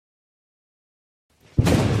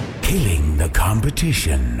killing the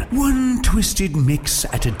competition, one twisted mix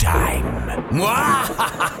at a time.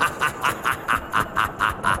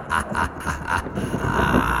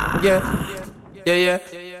 Yeah.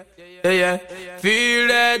 Feel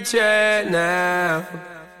that chat now.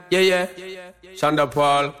 Yeah. Shonda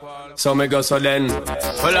Paul. So me go so then.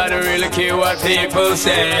 Well, I don't really care what people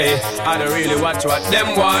say. I don't really watch what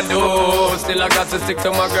them want do. Still I got to stick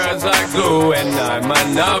to my girls like glue. And I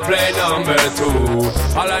might not play number 2.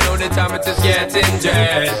 All I know the time it is getting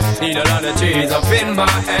jet. Need a lot of cheese up in my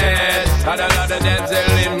head. Got a lot of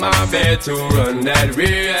dental in my bed to run that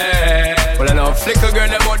real. Well, I know flicker girl,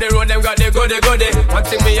 them out the road, them got the goody. One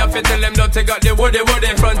thing me have to tell them, don't they got the woody.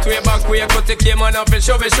 Front way, back way, cut the came on off and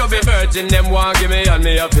shove it. Virgin, them want give me and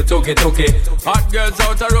me have to took it. Hot girls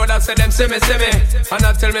out the road, I say them see me. And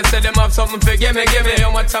I tell me, say them have something for gimme.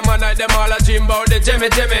 How much time I night, them all a dream about the Jimmy.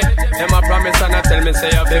 Them a promise and I tell me, say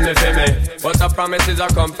you feel me. But a promise is a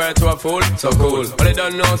compare to a fool, so cool. But they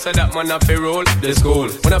don't know, say that man a fi rule the school.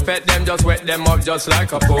 When I pet them, just wet them up just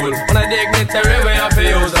like a pool. When I dignitary way, I fi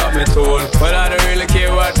use up my tool. But I don't really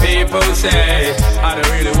care what people say. I don't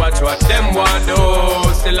really watch what them want do.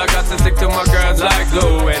 Still I got to stick to my girls like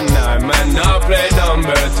glue. And I might not play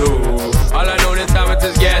number 2. All I know this time it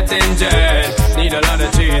is getting jet. Need a lot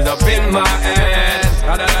of cheese up in my head.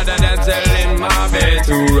 Got a lot of dental in my bed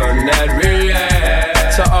to run that real.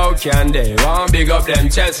 So how can they want big up them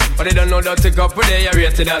chest? But they don't know that to couple they are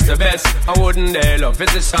rated as the best. I wouldn't they love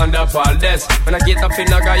it's a sound up all this. When I get up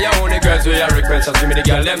in I got your own girls with your request. Just give me the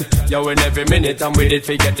girl them. Yo, in every minute I'm with it.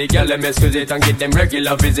 Forget the girl them. Excuse it and get them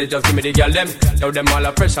regular visit. Just give me the girl them. Yo, them all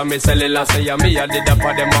a pressure. Me sell it last year. Me I did up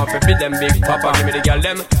for them off. If them big papa. Give me the girl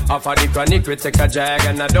them. Off of the chronic we take a drag.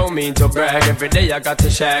 And I don't mean to brag. Every day I got to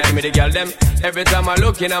shag. Give me the girl them. Every time I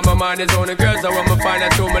look in at my mind is only girls. I want me find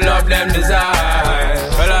out who me love them desire.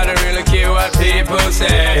 Well, I don't really care what people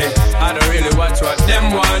say. I don't really watch what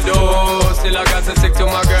them want do. Still I got to stick to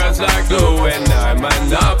my girls like glue. And I might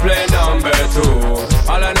not play number 2.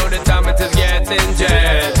 All I know the time it is getting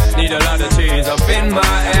jet. Need a lot of cheese up in my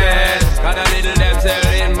head. Got a little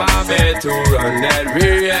dental in my bed to run that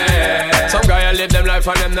real. Some guy I live them life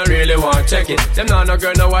and them not really want check it. Them not no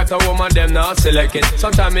girl, no wife, no woman, them not select it.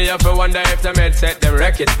 Sometimes me have to wonder if them head set them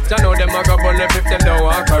wreck it. I know them a go bun if them don't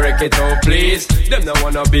want correct it. Oh please, them don't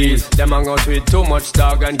wanna bees. Them a go tweet too much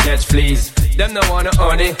dog and catch fleas. Them don't wanna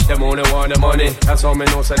honey, them only want the money. That's how me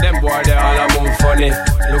know so them boy they all a move funny.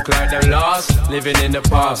 Look like them lost, living in the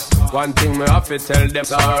past. One thing me have to tell them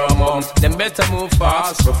sorrow mom. Them better move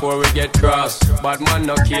fast before we get crossed. But man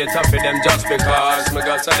no cater for them just because me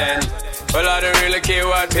got so then. Well I don't really care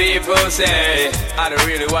what people say. I don't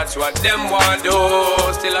really watch what them want do.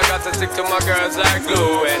 Still I got to stick to my girls like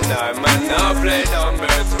glue. And I might not play number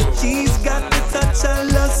 2. She's got the touch I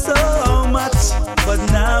love so much, but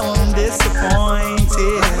now I'm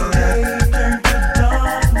disappointed.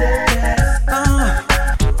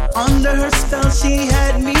 Under her spell she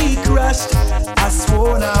had me crushed. I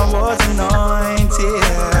swore I was anointed.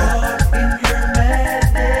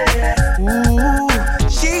 Ooh,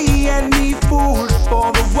 she had me fooled for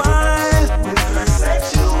a while with her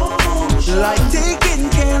sexual motion, like taking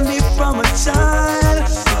candy from a child.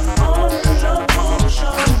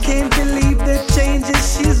 I can't believe the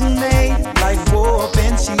changes she's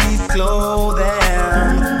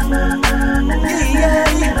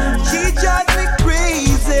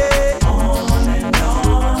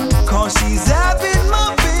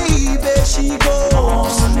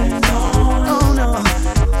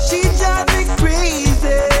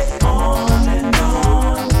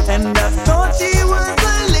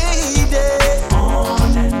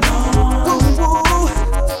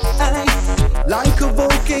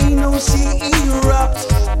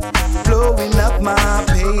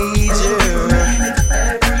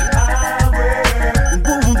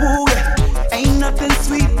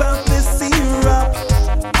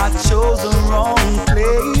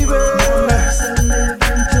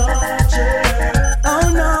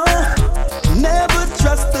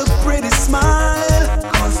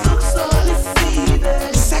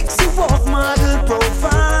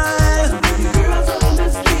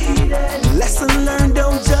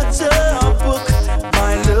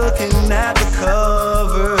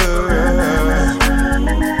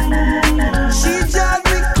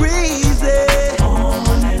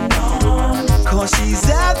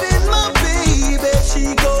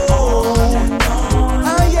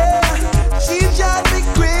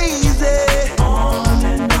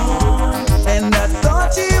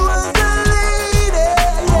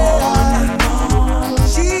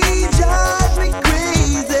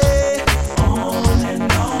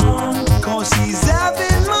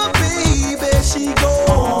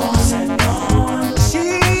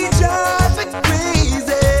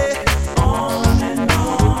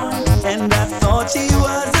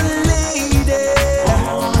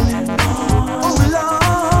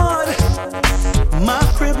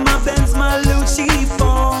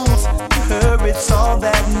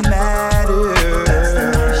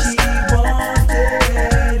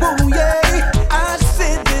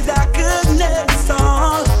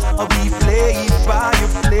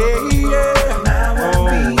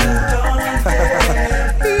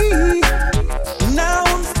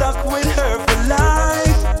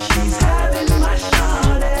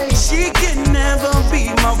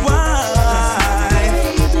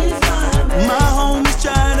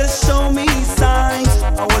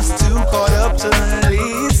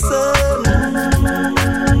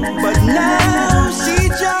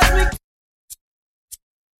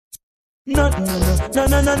no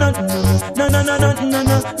no no no no no no no no no no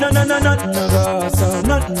no no no no no go so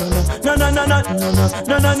no no no no no no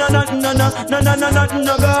no no no no no no no no no no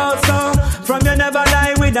no go so. From you never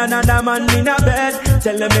lie with another man in a bed.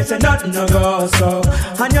 Tell them it's a nothing no go so.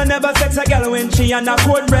 And you never sex a girl when she on a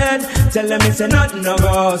cold bread. Tell them it's a nothing no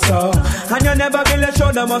go so. And you never build a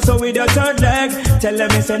shoulder muscle with your third leg. Tell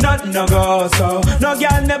them it's a nothing no go so. No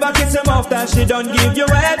girl never kiss him off that she don't give you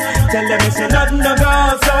head. Tell them it's a nothing no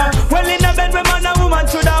go so. Well in a bed with man and woman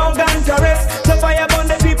should have organ caress. So fire burn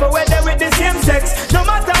the people where they with the same sex. No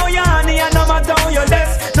matter how you honey and no matter how you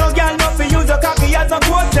less. No girl not for use a cocky as a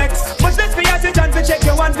cortex. Much less for your attention to check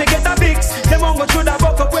your one to get a fix. Them won't go through the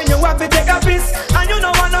buck up when you have to take a piss. And you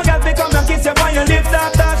know one no girl to come and kiss you on your lips.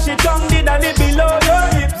 After she tongue did a lip below your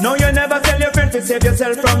hips. No you never tell your friend to save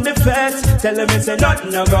yourself from the feds. Tell them it's a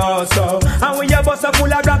nothing no go so. And when your bus are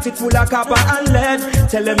full of rocks, it full of copper and lead.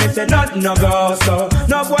 Tell them it's a nothing no go so.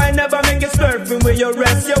 No boy never make you slurping when you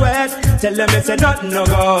rest your head. Tell them it's a nothing no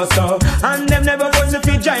go so. And them never want to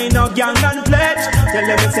feed join no gang and pledge. Tell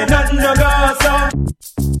them it's a nothing no go so.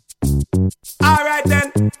 Alright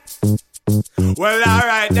then. Well,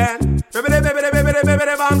 alright then.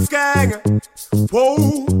 Baby, bomb skang.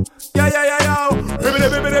 Whoa. Yeah. Baby,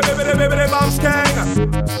 bomb skang.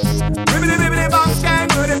 Baby, bomb skang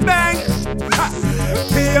with a bang.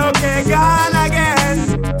 P.O.K. gone again.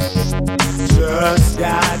 Just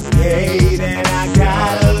got paid and I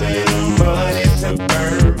got a little money to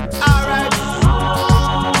burn. Alright.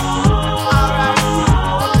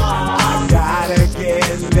 I gotta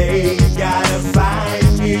get laid, gotta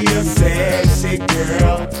find me a sexy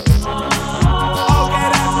girl.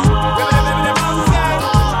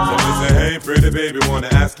 Pretty baby, wanna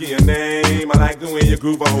ask you your name. I like the way you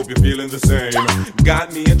groove, I hope you're feeling the same.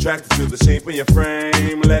 Got me attracted to the shape of your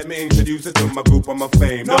frame. Let me introduce it to my group on my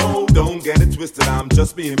fame. No, don't get it twisted, I'm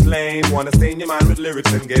just being plain. Wanna stain your mind with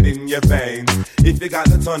lyrics and get in your veins. If you got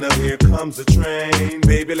the tunnel, here comes the train.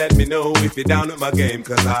 Baby, let me know if you're down with my game,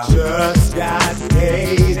 cause I just got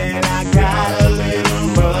paid and I got a little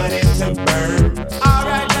money to burn.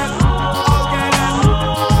 Alright then.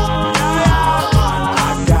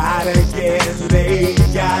 They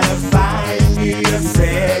gotta find me a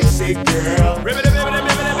sexy girl.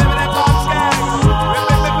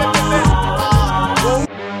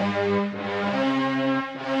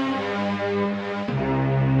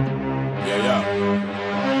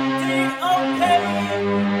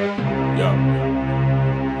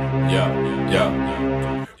 Yeah.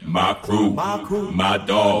 My crew, my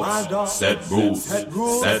dogs, set rules,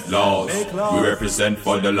 set laws. We represent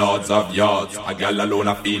for the lords of yards. A gal alone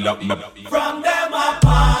I feel up my. From them a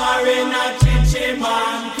par in a chichi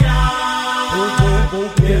man can.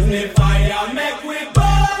 Give me fire, make we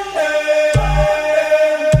burn them.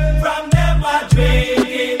 From them a drink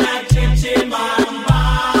in a chichi man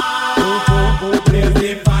bar. Give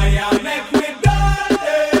me fire, make we burn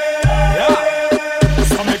them.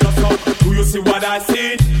 So make us up, do you see what I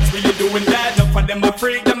see? Doing that, enough of them a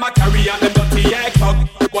freak, them a carry on them dirty egg hug.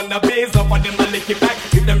 Wanna blaze up of them a lick it back,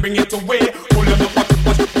 if them bring it away, pull them up,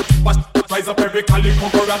 wash, rise up every calico,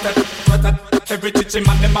 go rat, every chichi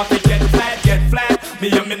man, them a fi get flat. Me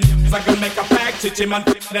and me I gonna make a pack, chichi man,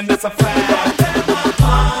 then that's a fact. Them a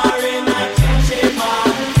bar in a chichi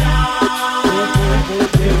man,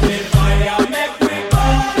 give me fire, make we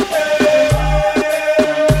burn them.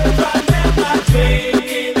 From them a drink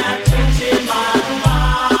in a chichi man.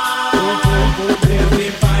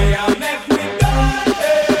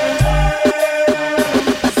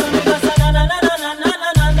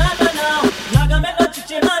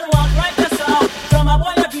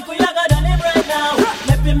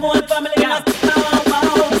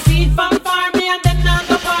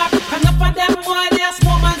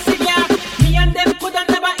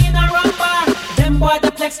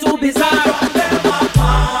 Too bizarre.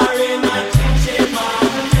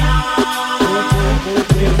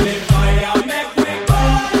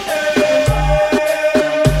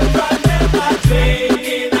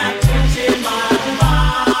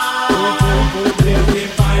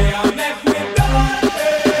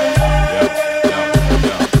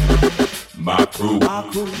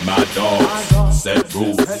 My dogs, set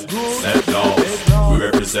rules, set laws. We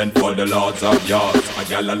represent for the lords of yards. A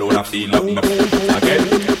gal alone I feel up my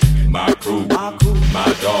again. My crew,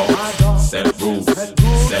 my dogs, set rules,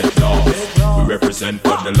 set laws. We represent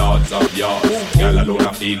for the lords of yards. A gal alone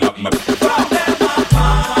I feel up my.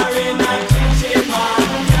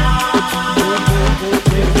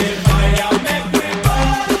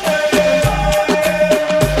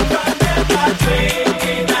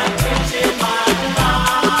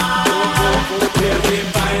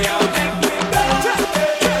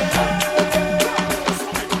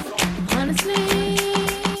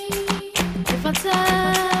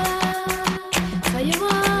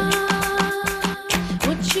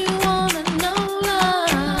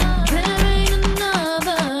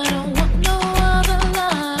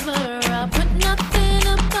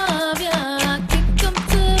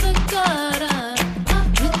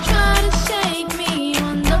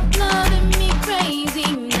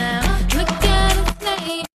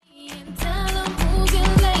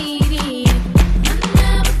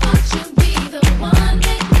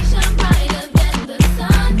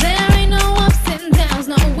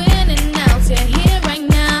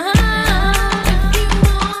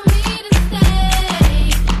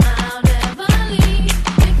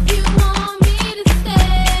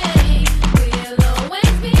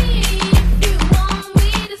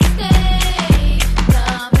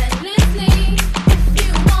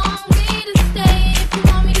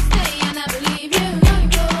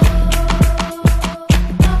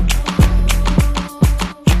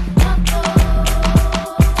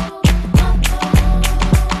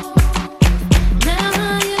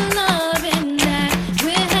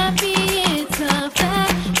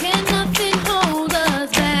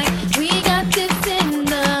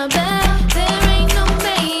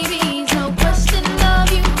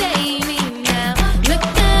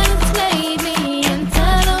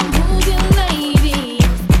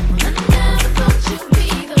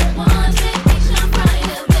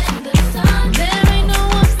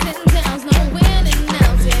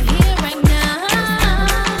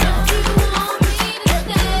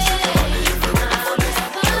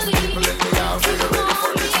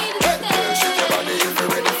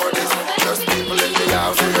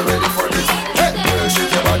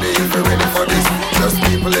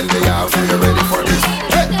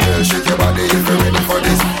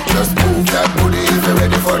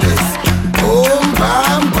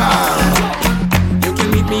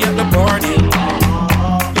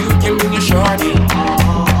 shorty.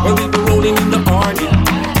 Well, we'll be rolling in the party.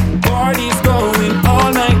 Party's going all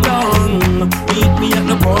night long. Meet me at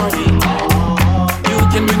the party. You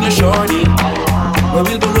can bring your shorty. Well,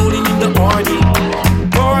 we'll be rolling in the party.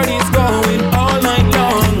 Party's going all night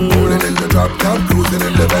long. Rolling in the drop top, cruising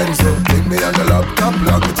in the Benz. Take me on the laptop,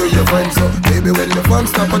 log me to your friends. Baby, when the fun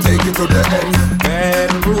stop, I take you to the end.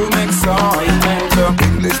 Bedroom excitement.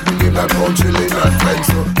 English medium, not chilling, not friends.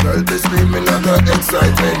 Girl, be screaming like her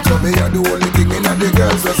excitement. Me are the only king in the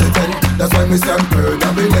girls' resident. That's why me stand firm,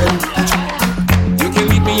 I've been in. You can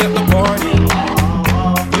meet me at the party.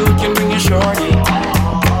 You can bring your shorty.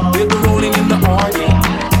 We'll be rolling in the party.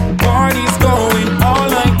 Party's going all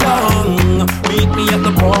night long. Meet me at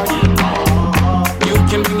the party. You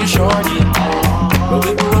can bring your shorty. We'll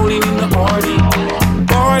be rolling in the party.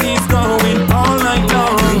 Party's going all night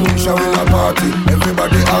long. Showing a party,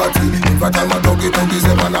 everybody hearty. In fact, I'm a doggy,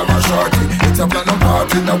 say man, I'm a shorty. It's a platinum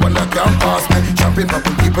party, no one that can pass me. Champagne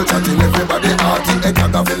popping, people chatting, everybody hearty. A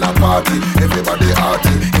cat off in a party, everybody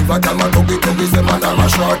hearty. In fact, I'm a doggy, say man, I'm a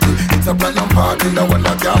shorty. It's a platinum party, no one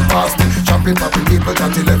that can pass me. Champagne popping, people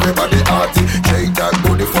chatting, everybody hearty. Shake that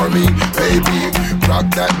booty for me, baby. Rock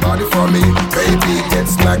that body for me, baby. Get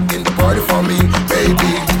slack in the party for me,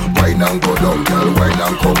 baby. Wine and go down, girl, wine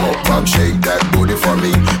and come up back. Shake that booty for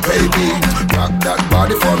me, baby. Rock that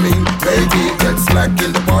body for me, baby. Get slack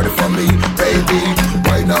in the party for me, baby.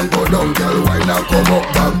 Wine and go down, girl, wine and come up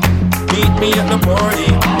back. Meet me at the party.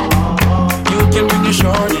 You can bring your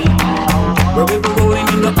shorty. We'll be rolling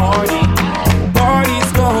in the party.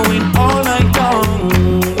 Party's going all night long.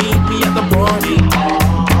 Meet me at the party.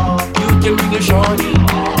 You can bring your shorty.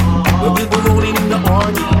 We'll be rolling in the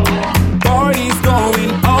party. Party's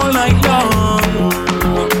going all night long.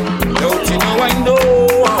 Don't you know I know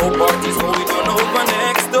how party's going on over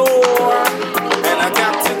next door, and I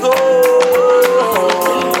got to go.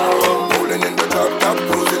 Rolling in the drop top,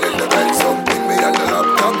 cruising in the Benz. Bring me on the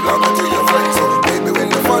laptop, log it to your friends. Baby, when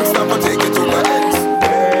the fun stop, I take it to my ends.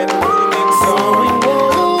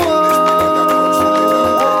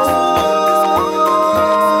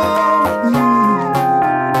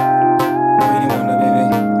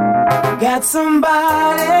 Got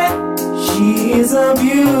somebody, she is a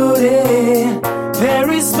beauty,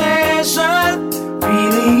 very special,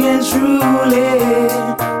 really and truly.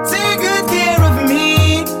 Take good care of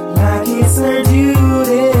me, like it's her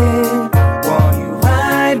duty. Won't you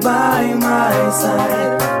ride by my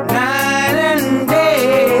side, night and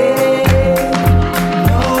day?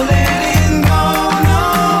 No letting go, no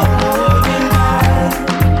holding back,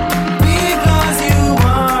 because you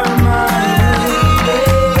are my lady.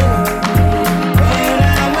 When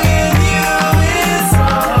I'm with you, it's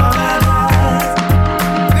all I want.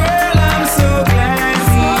 Girl, I'm so glad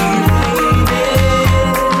we made it.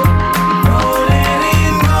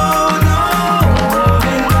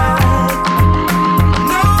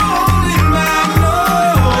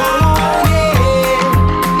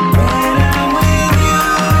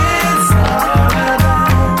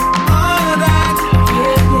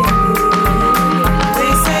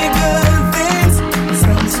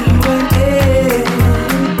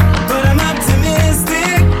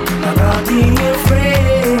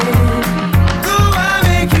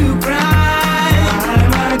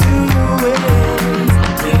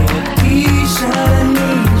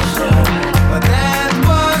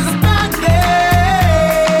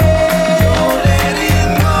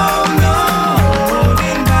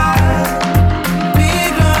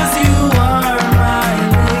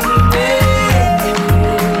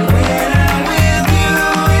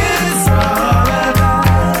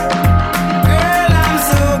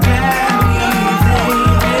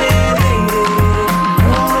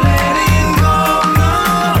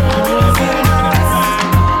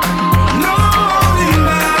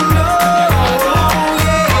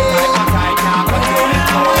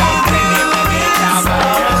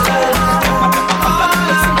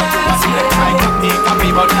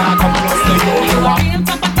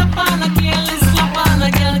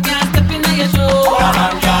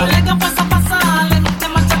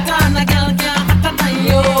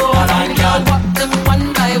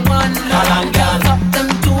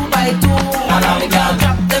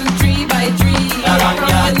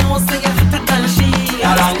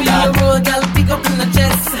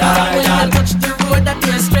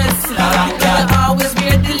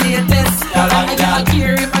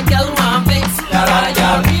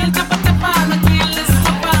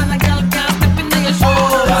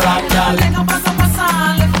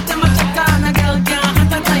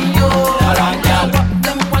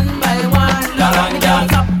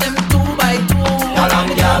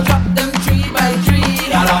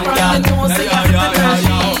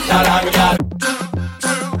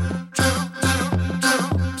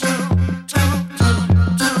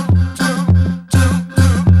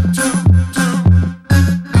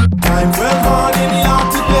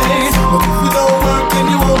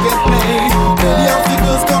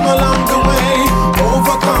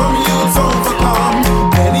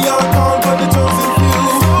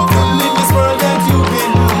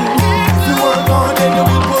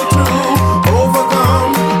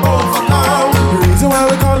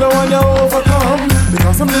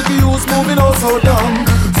 so dumb.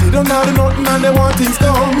 See them not do nothing and they want things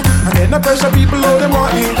done. And then the pressure people how they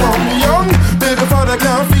want income. Young, baby father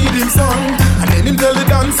can't feed him son. And then him tell the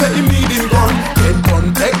dance say him need him gun. Get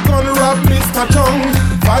gun, take gun, rap Mr. Chung.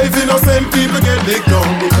 5 innocent people get licked down.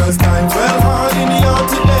 Because time's well hard in the yard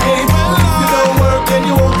today. But if you don't work then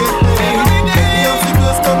you won't get paid. Many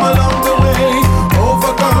obstacles come along the way.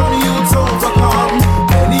 Overcome, youths overcome.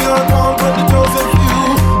 Many are called but the chosen few.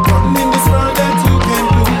 Nothing in this world that you can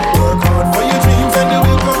do. Work hard for your dreams and they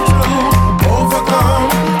will come true. Overcome,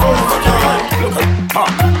 overcome. Look up,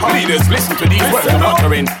 leaders, listen to these words I'm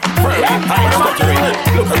uttering. I'm stuttering.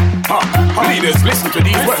 Look up, leaders, listen to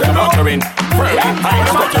these words I'm uttering. I'm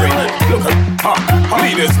stuttering. Look up,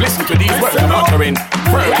 leaders, listen to these words I'm uttering.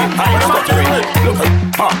 I'm stuttering. Look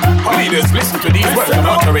up, leaders, listen to these words I'm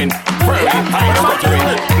uttering. I'm stuttering.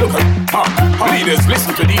 Look up, leaders,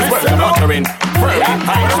 listen to these words I'm uttering.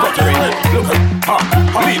 I'm stuttering. Look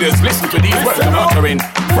up, leaders, listen to these words I'm uttering.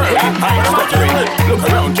 I'm stuttering. Look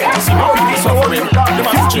around, get to see how people suffering. The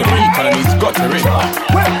future of the economy's guttering.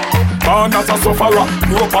 Born as a sufferer,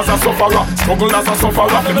 grow up as a sufferer, struggle as a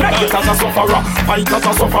sufferer, make it as a sufferer, fight as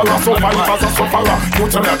a sufferer, survive as a sufferer. You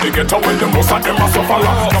tell me how they get out when the most of them are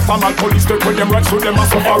sufferer. Just a man police take when them rights to them a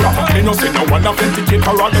sufferer. They no say no one authenticate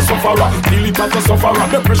for all the sufferer. Deal it as a sufferer,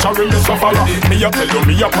 the pressure in the sufferer. Me a tell you,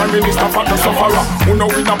 me a prime minister for the sufferer. Who know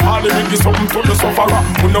in a parliament is something to the sufferer.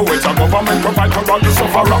 Who know it's a government provide for all the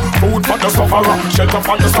sufferer. Food for the sufferer, shelter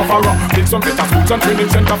for the sufferer. Build some better schools and training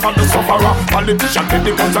center for the sufferer. Politician take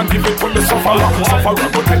the guns and give it for the sufferer. Sufferer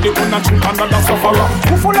go take the gun and shoot another sufferer.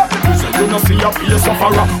 Who full of the prison, you no see a be a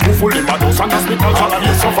sufferer. Who full in my house and hospital shall be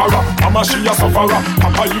a sufferer. Mama she a sufferer,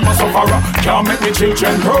 Papa him a sufferer. Can't make me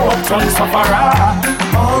children grow up to sufferer.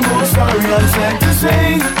 Almost sorry I'm sad to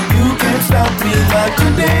say, you can't stop me not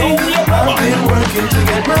today. I've been working to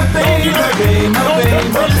get my pay, my pay, my pay,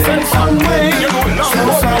 my pay some way. So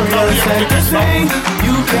sorry I'm sad to say,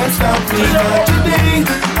 you can't stop me not today.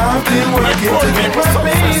 I've been working to get my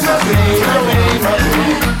pay, my pay, my pay, my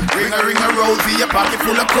pay. Ring a rosy, your pocket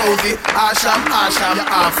full of cozy. Asham, your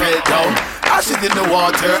arm fell down. Ashes in the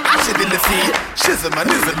water, ashes in the sea. Schism and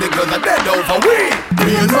ism, the girls are dead over we.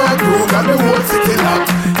 Me and my crew got the whole city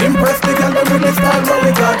locked. Impress the girl with the style what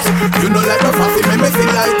we got. You know like the fussy, me see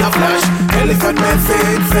like a flash. Elephant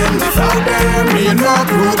message, send this out there. Me and my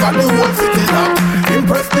crew got the whole city locked.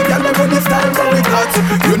 Impress the girl with the style what we got.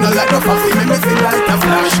 You know like the fussy, me see like a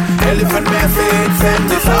flash. Elephant message, send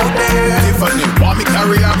this out there. Tiffany, want me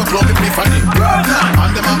carry, I go club Epiphany.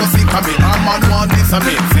 And them a go see me, our man want this of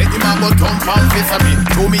me. Say him a go thump and kiss of me.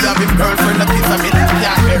 Show me have him girlfriend a kiss of me.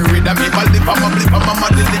 Yeah, get rid of me, but lip on my blip on my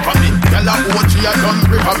mother lip on me. Girl a own she a done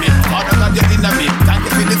grip on me. Father that you in me, thank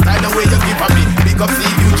you for the style the way you give on me. Big up see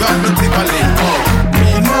you just the tip of it. Oh, me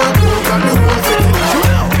and my crew got the whole city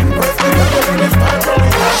now. Impress me got the way style from me.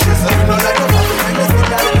 She said you know like a fucking man, you see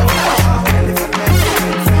like a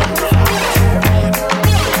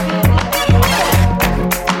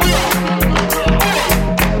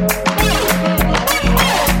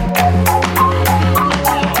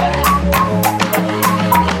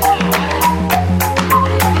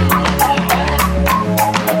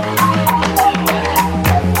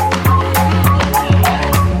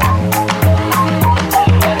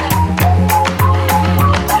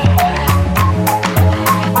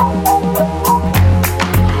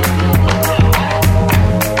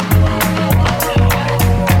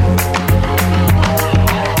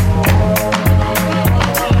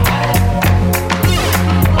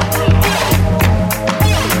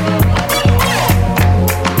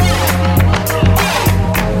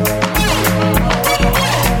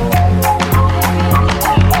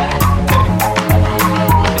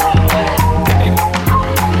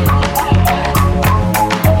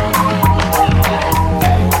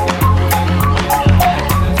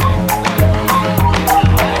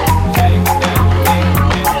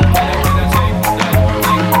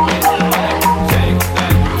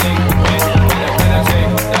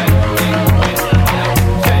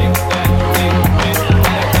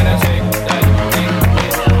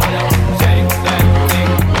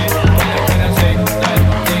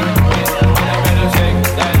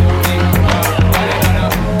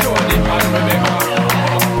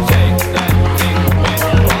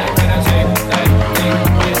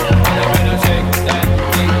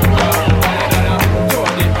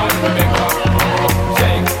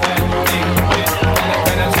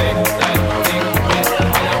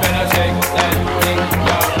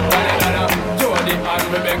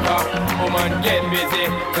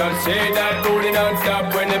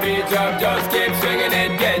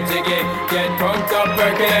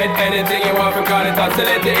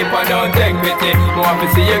oscillate if I don't take pity. More to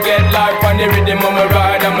see you get life on the rhythm of my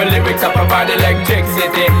ride, and my lyrics up about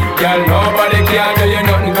electricity. Girl, nobody can do you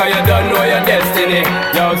nothing, cause you don't know your destiny.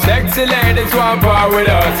 Yo, sexy ladies want power with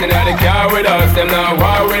us, in the car with us, them not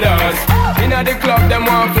war with us. In the club, them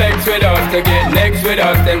want flex with us, to get next with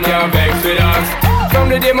us, them can't vex with us. From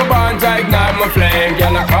the day my bond, I ignite my flame.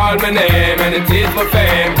 Girl, I call my name and it is my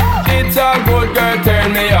fame. It's all good, girl,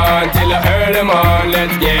 turn me on till I earn them on.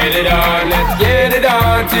 Let's get it on, let's get it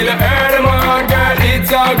on till I earn them on. Girl,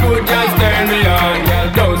 it's all good, just turn me on. Girl,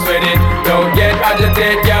 don't sweat it, don't get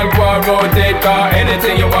agitated. Girl, go and rotate, cause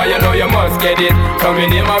anything you want, you know you must get it.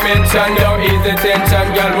 Coming in my mention, don't ease the tension.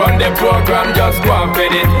 Girl, run the program, just go and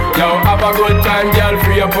fit it. Yo, have a good time, girl,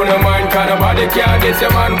 free up on the mind. Cause nobody can diss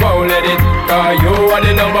your man, won't let it. Cause you are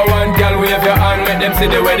the number one, girl, wave your hand, make them see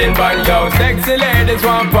the wedding band. Yo, sexy ladies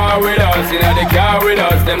want power with us, in the car with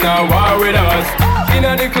us, them not war with us. In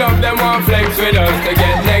the club, them want flex with us, to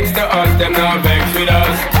get next to us, them not vex with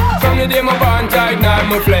us. From the day my bond, I ignite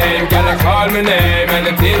my flame. Girl, I call my name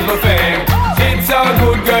and it is my fame. It's all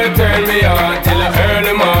good, girl, turn me on till I earn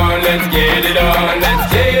them on. Let's get it on, let's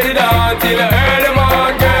get it on till I earn them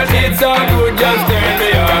on. Girl, it's all good, just turn me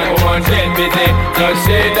on. Woman, get busy, just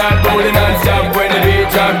shake that booty non-stop. When the beat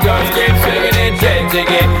drop, just keep swinging it, changing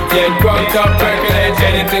it. Get crunked up, percolate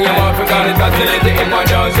anything you want, forgot it, oscillate it if I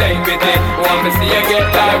don't take pity. Want to see you get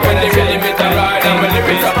live when the rhythm hit the ride, and my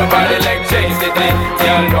lyrics up about electricity.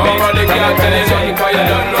 Girl, nobody can tell you nothing, cause you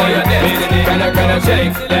don't know your destiny. Can I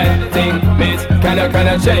shake that thing, miss? Can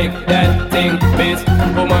I shake that thing, miss?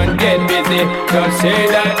 Woman, get busy, just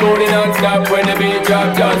shake that booty non-stop. When the beat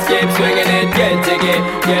drop, just keep swinging it, get jiggy.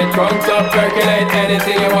 Get crunked up, percolate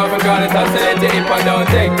anything you want, forgot it, oscillate it if I don't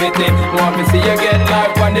take pity. Want to see you get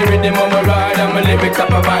live on the rhythm of my ride, and my lyrics up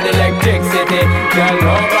about electricity. Girl,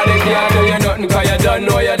 nobody can do you nothing, cause you don't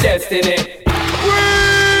know your destiny.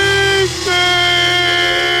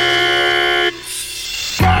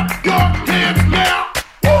 Clap your hands now.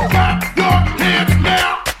 Clap your hands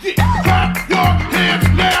now. Clap your hands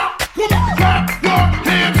now. Come on, clap your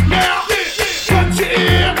hands now. Touch your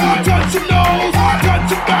ear, touch your nose,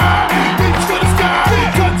 touch your thigh, reach for the sky.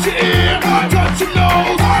 Touch your ear, touch your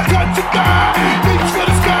nose, touch your thigh, reach for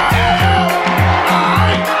the sky.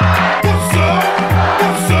 Alright, what's up?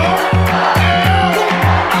 What's up?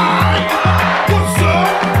 Alright, what's up?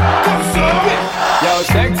 What's up? Yo,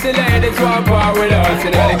 sexy ladies want power with us,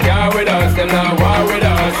 in the car with us, them not war with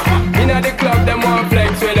us. In the club, them want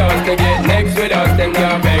flex with us, to get next with us, them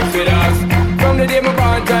can't vex with us. From the day my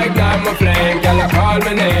bond, I ignite my flame. Girl, I call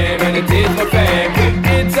my name and it is my fame.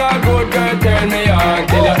 It's all good, girl, turn me on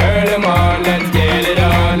till I earn them on. Let's get it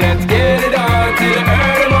on, let's get it on till I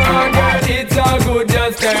earn them on. Girl, it's all good,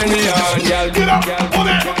 just turn me on. Girl, Get up on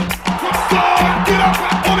that. Get up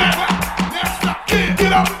on that.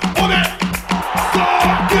 Get up on that.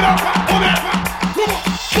 Get up on that. Come on.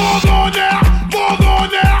 Fall on now. Fall on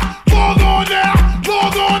now. Fall on now.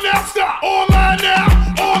 Fall on now. Stop. Online now.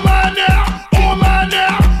 Online now. Online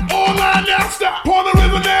now. Online now. Stop. Pour the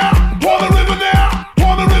river now. Pour the river now.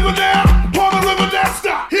 Pour the river now. Pour the river now.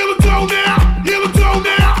 Stop. Heel the toe now. Heel the toe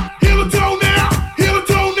now. Heel the toe now. Heel the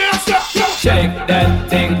toe now. Stop. shake that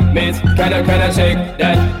thing, miss. Can I shake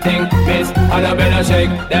that thing, miss? And I better shake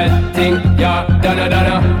that thing, yeah. Donna,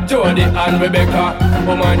 Jody and Rebecca,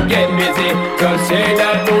 woman get busy. Just shake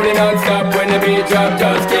that booty non-stop when the beat drop.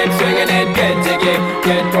 Just keep swinging it, get jiggy.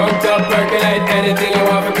 Get drunk up, percolate anything you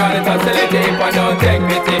want, because it's oscillate if I don't take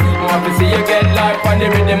pity. Want to see you get life on the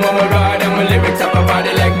rhythm of my ride, and my lyrics up about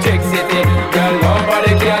electricity. Girl,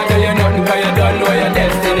 nobody can do you nothing, cause you don't know your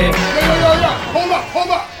destiny. Hold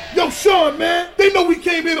up. Yo, Sean, man, they know we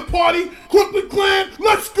came here to party. Crooklyn Clan,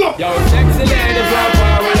 let's go. Yo, sexy ladies want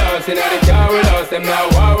war with us. In the car with us, them now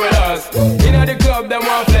war with us. In the club, them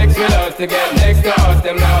want flex with us. To get next to us,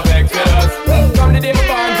 them now vex with us. From the day my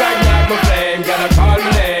bond, ignite my flame. Gotta call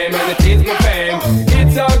my name and it is my fame.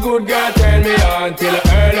 It's all good, girl, turn me on till I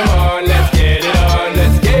earn them on. Let's get it on,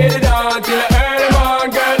 let's get it on till I earn them on.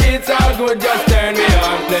 Girl, it's all good, just turn me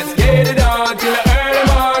on. Let's get it on till I earn them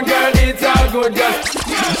on. Girl, it's all good, just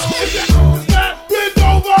If your nose flat, bend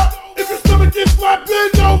over. If your stomach is flat,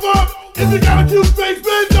 bend over. If you got a cute face,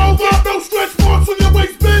 bend over. No stretch marks on your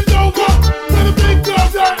waist, bend over. Where the big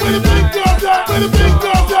girls at? Where the big girls at? Where the big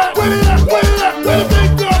girls at? Where they at? Where they at? Where the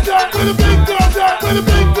big girls at? Where the big girls at? Where the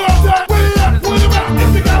big girls at? Where they at? Where they at?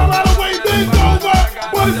 If you got a lot of weight, bend over.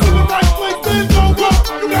 But it's in the right place, bend over.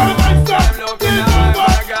 You got a nice side, bend over.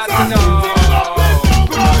 Side, get it up.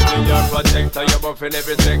 up in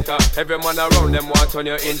every sector. Every man around them want on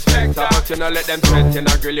your inspector, but you know let them threaten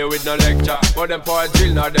and grill you with no lecture. But them for a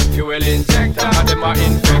drill, now them fuel injector, and them a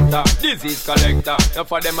infector, disease collector. Now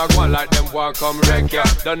for them a go on like them want come wreck ya.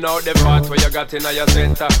 Don't know the part where you got in your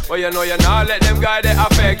center, but you know you not let them guy they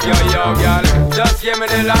affect you, yo girl. Just give me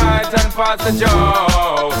the light and pass the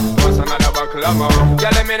joe. What's another buckle of more?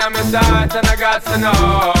 Girl, let me know my sight and I got to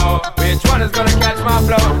know which one is gonna catch my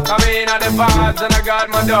flow. Come in at the vibes and I got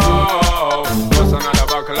my dough. What's another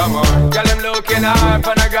buckle of more? Girl, I'm looking up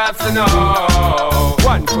and I got to know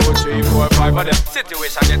 1, 2, 3, 4, 5 of them.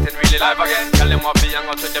 Situation getting really live again. Girl, them want be young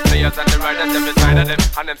out with the players and the riders them beside of them.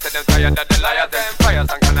 And them say them tired of the liars them. Fires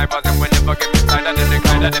and connivers them when you forget inside of them, they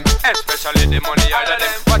kind of them. Especially the money out of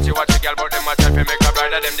them. Watch you girl, but them a try to make a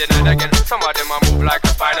bride of them denied again. Some of them a move like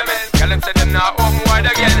a Spider-Man. Girl, them say them not home wide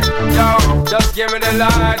again. Yo, just give me the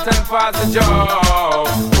light and pass the joe.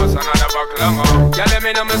 What's another buckle of more? Girl, let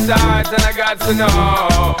me know my sides and I got to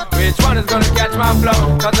know which one is gonna catch my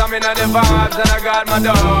flow. Cause I'm in the vibes and I got my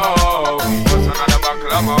dough. What's another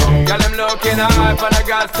buckle of more? Girl, I'm looking hype and I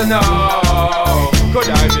got to know. Could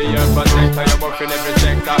I be your protector? You're buffing every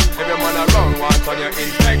sector. Every man around wants on your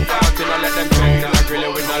inspector. But you don't let them threaten and grill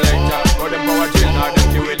you with no lecture. But them power drill now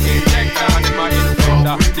them you will injector. And them a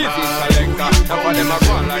inspector, disease collector. Now for them a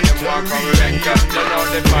go on like them walk on wrecker. They know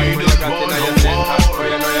the fight when you got in your center. But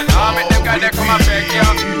you know you know make them guys they come and beg you.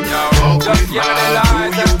 Yo, just give me the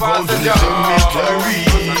light and pass the job.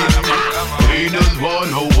 We just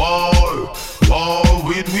wanna war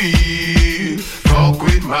with me. Fuck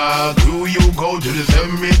with my crew, you go to the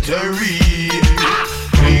cemetery.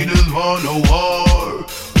 We just wanna war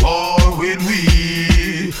with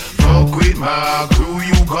me. Fuck with my crew,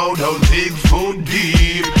 you go down 6 foot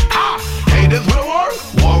deep. Hey, this wanna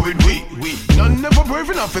war with we. None never brave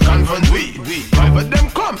enough to confront we. 5 of them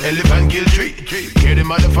come, elephant kill 3. Get the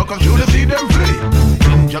motherfuckers, you to see them flee.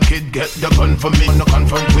 Ninja kid, get the gun for me, no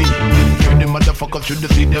confront we. Hear the motherfuckers,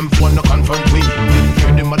 should see them wanna confront we.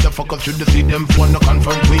 Hear the motherfuckers, should see them wanna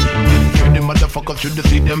confront we. Hear the motherfuckers, should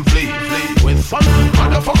see them flee. With some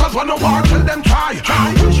motherfuckers wanna war, tell them try.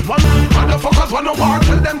 Which one? Motherfuckers wanna war,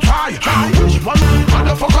 tell them try. Which one?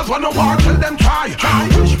 Motherfuckers wanna war, tell them try.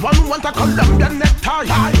 Which one want to call them their necktie?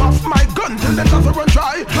 Off my gun till them doesn't run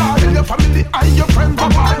dry. Tell your family and your friends bye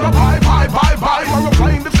bye bye bye bye bye. We're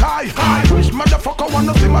flying the sky. Which motherfucker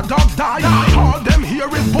wanna see my dogs die? All them here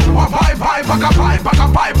is boom bye bye bye bye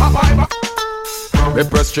bye bye bye. Me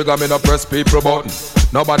press trigger, me no press people button.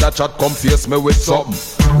 Nobody chat come face me with something.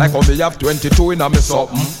 Like how me have 22 in a me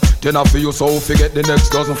something. Then I feel you so forget the next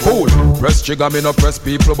dozen fool. Press trigger, me no press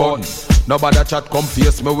people button. Nobody chat come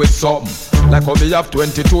face me with something. Like how me have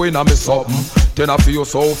 22 in a me something. Then I feel you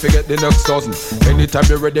so forget the next dozen. Anytime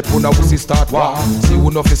you ready, put a pussy start war. See who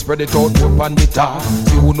know fi spread it out, whip on the tar.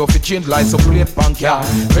 See who know fi change lights up, plate pan car.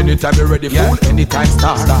 Anytime you ready, fool, anytime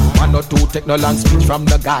start. Man not too take no long speech from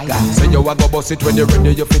the guy. Say you a go bust it when you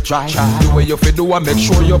ready, you fi try. The way you fi do and make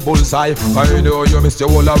sure you bullseye. I know you miss your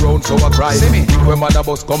all around, so I cry. Think when man a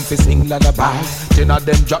bus come fi sing lullaby. Then of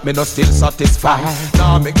them drop me no still satisfied.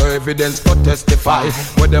 Now make no evidence to testify.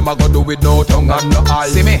 What them a go do with no tongue and no eye.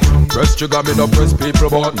 See me, press trigger, me no press people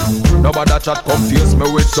button. Nobody chat confuse me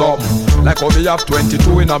with something. Like how me have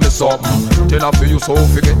 22 in a me something. Then I feel you so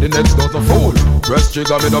forget the next dozen fool. Press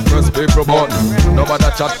trigger, me no press people button.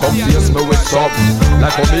 Nobody chat confuse me with something.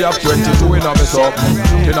 Like how me have 22 in a me something.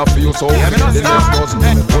 Then I feel you so forget the next dozen.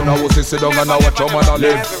 When I was sit down and I watch your man a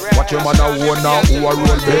live. Watch your man a own now who a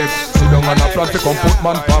roll big. Sit down and a plan to come put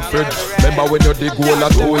man pan fridge. Remember when you dig hole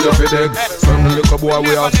and throw you fi dig. Some little boy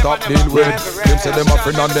we all stop deal with. Them say them a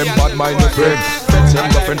friend and them bad mind the friend. Friends them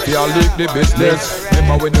girlfriend fi a leak the business.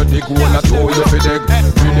 Remember when you dig hole and throw you fi dig.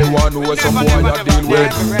 Be the one who some boy you deal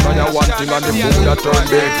with. Try a one thing and the fool that turn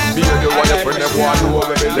big. Be the one your friend them one who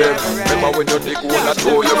where they live. Remember when you dig hole and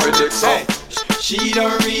throw you fi dig. So she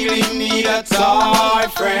don't really need a toy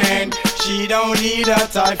friend. She don't need a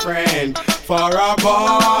toy friend for a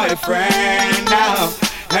boyfriend now.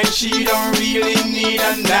 And she don't really need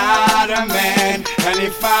another man. And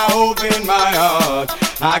if I open my heart,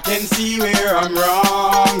 I can see where I'm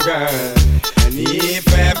wrong, girl. And if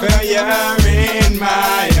ever you're in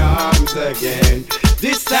my arms again,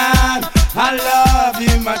 this time I love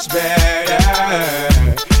you much better.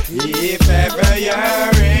 If ever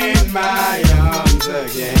you're in my arms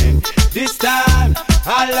again, this time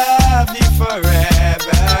I love you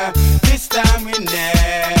forever. This time we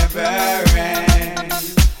never end.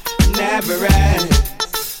 Never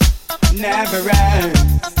ends, never ends.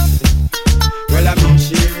 Well, I mean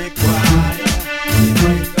she requires.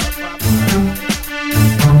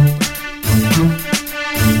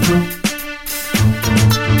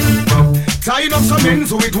 Tying up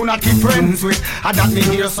men's with, who not keep friends with. I that me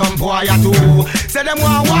hear some boy a do. Say them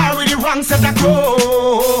want war with the wrong set of crow.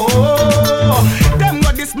 Them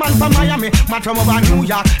got this man from Miami, man from over New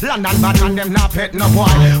York, London, Batman, them not pet no boy.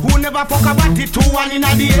 Who never fuck about it, 2-1 in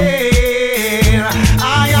the air.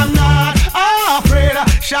 I am not afraid,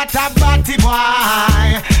 shut up batty boy.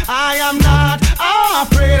 I am not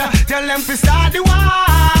afraid, tell them to start the war.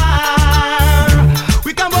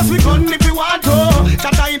 We can bust we gun if we want to.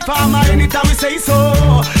 Shut up in farmer anytime we say so.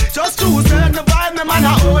 Just choose the vibe, the man a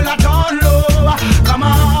hold a down low. Come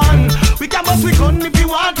on, we can bust we gun if we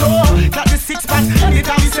want to. Got the 6 pack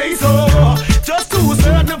anytime we say so. Just choose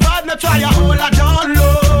the vibe, no try a hold a down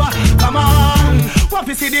low. Come on, what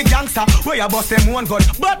we see the gangster, where you bust them one gun,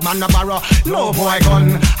 but man no borrow, no boy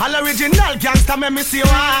gun. All original gangster, me see one.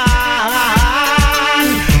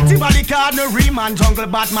 Tibali card, no Riemann, Jungle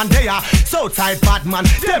Batman, they are Southside Batman,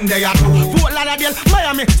 them they are too. Fort Lauderdale,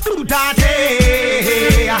 Miami, student,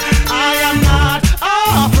 I am not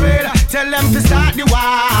afraid, tell them to start the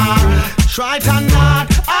war. Try to not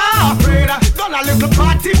afraid, done a little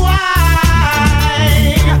party boy.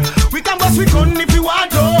 We can bust we gun if we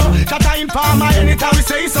want to. Shut up in farmer anytime we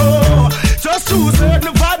say so. Just choose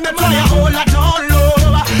certain vibe, me try a hold a down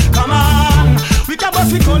low. Come on, we can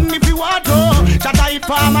bust we gun if we want to. Shut up in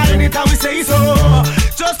farmer anytime we say so.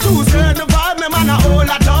 Just choose certain vibe, me man a hold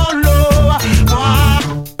a down low.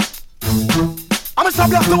 I'm gonna stop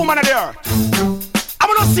left the woman there. I'm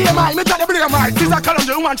gonna see him right, me tell the blame right. This is a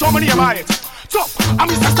calendar woman, show me name right. So, I'm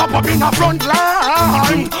Mr. Stop up in the front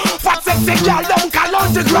line. Fat sexy girl, them call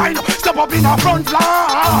on the grind. Step up in the front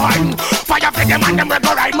line. Fire for them and them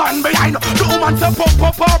regular right man behind. The woman say pump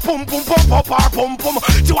up, pum pum pump up, pum pum.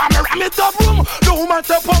 Do I ram it up room? The woman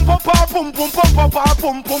say pump up, pum pum pump up,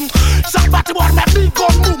 pum pum. Shot back to what my big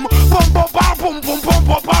gun boom. Pump up, pum pum pump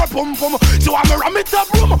up, pum pum. Do I ram it up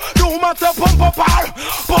room? The woman say pump up,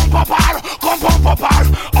 come pump up.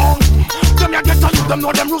 Them you get to you, them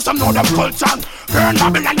know them rules, them know them culture. Burn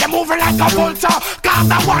Babylon, they moving like a vulture. Carve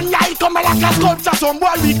that one eye, come like a sculpture. Some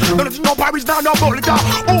boy weak, don't no Paris, down no vulgar.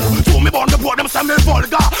 Oh, so me born the board, them say me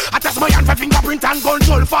vulgar. I test my hand for fingerprint and gun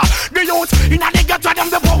sulfur. The youth, in a nigga to them,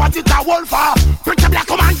 the power, it's a wolfer. Pretty black,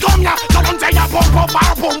 come and come ya. So don't say ya pump up,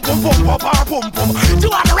 pump pum pum pum pum pum. Do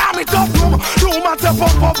I ram it up, room? Room and say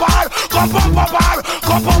pump up, come pump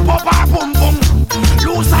up, pum pum.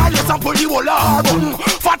 Loose all yes and pull the whole arbon.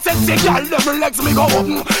 Fat sexy girl, them legs me go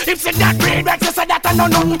open. If she that breed, you say that I know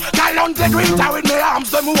nothing. Call on the greeter with me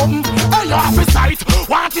arms them open. I love his sight.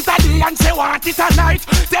 Want it a day and say want it a night.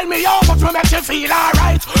 Tell me how much will make you feel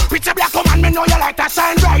alright. Pretty black woman, me know you like to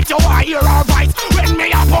shine bright. You want hear her voice when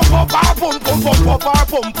me a pump up, pum pum pum pum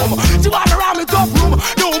pum pum. She want around me top room.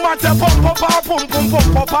 No man say pump up, pum pum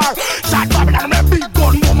pum pum. Shot Babylon me big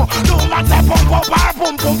gun boom. No man say pump up,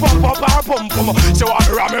 pum pum pum pum pum. She want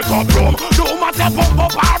around me top room. No man say pump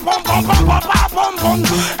up, pum pum pum pum.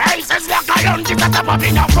 Hey, says like a young kid step up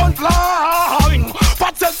in the front line.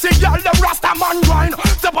 Fat sexy girl, them Rasta man grind.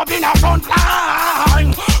 Step up in the front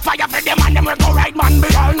line. Fire for them and them will go right man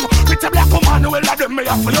behind. Pretty black woman will let them, me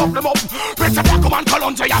have to up them up. Pretty black woman call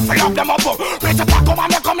on to you, fill up them up. Pretty black woman,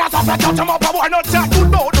 they come here to touch them up. Why not chat good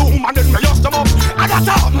about the woman, then me use them up. I got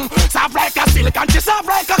something, soft like a silk and she soft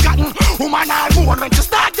like a cotton. Woman all moon when she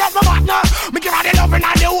start get my partner. Me give her the loving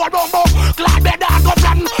and the whole bumbo. Glad they dog go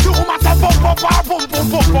plan. The woman say pump up, pum pum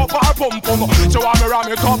pum pum pum pum. So I'm around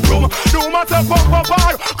me top room. The woman say pump up,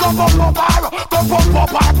 come pump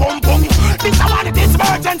up, pum pum. This I want it, it's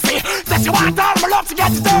emergency. Says you want all my love to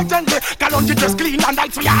get it urgently. Calonji just clean and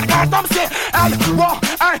lights for your girl, them say. Hey, whoa,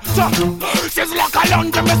 hey, so. She's like a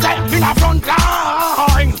laundry, me say, in a front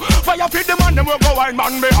line. Fire feed the man, them will go and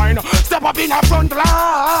man behind. Step up in a front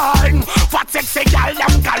line. Fat sexy girl,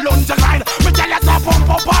 them calonji grind. Me tell you so pump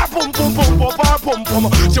up, pum pum pum pum pum.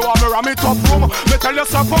 She want me ram it top room. Me tell you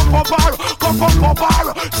so pump up, come pump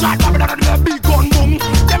up. Shot Babylon and the big gun boom.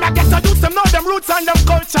 Them I get to use them, know them roots and them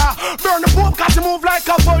culture. Burn the poop cause you move like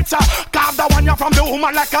a vulture. Carve the one you from the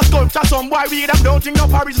woman like a sculpture. Some boy we them don't think no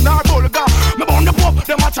Paris nor vulgar. Me burn the poop,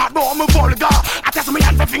 them a chat about me vulgar. I test me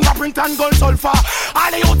hand for fingerprint and gun sulfur.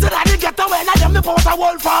 All the youths that they get away, now them the pose a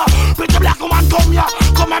wolfer. Pretty black woman come here,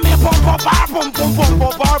 come and me pump up, pum pum pum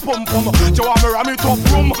pum pum. So I'm around me top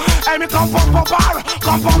room. Hey me come pump up,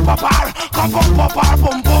 come pump up,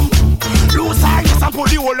 pum pum. Loose eye, yes and pull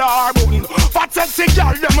the whole arbon. Fat sexy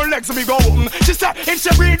girl, them legs me go open. She said if she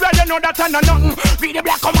breathe well, you know that I know nothing. Be the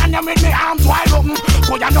black woman, them with me arms wide open.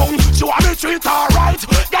 Go you know, she want me treat her right.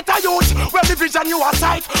 Get a youth, well the vision you a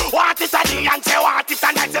sight. Want it a day and say want it a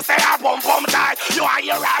night. You say her bum bum tight. You are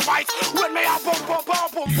hear her voice when me a bum bum bum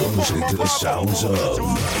bum. You're listening to the sounds of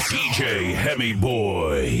DJ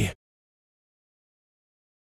HemiBoy.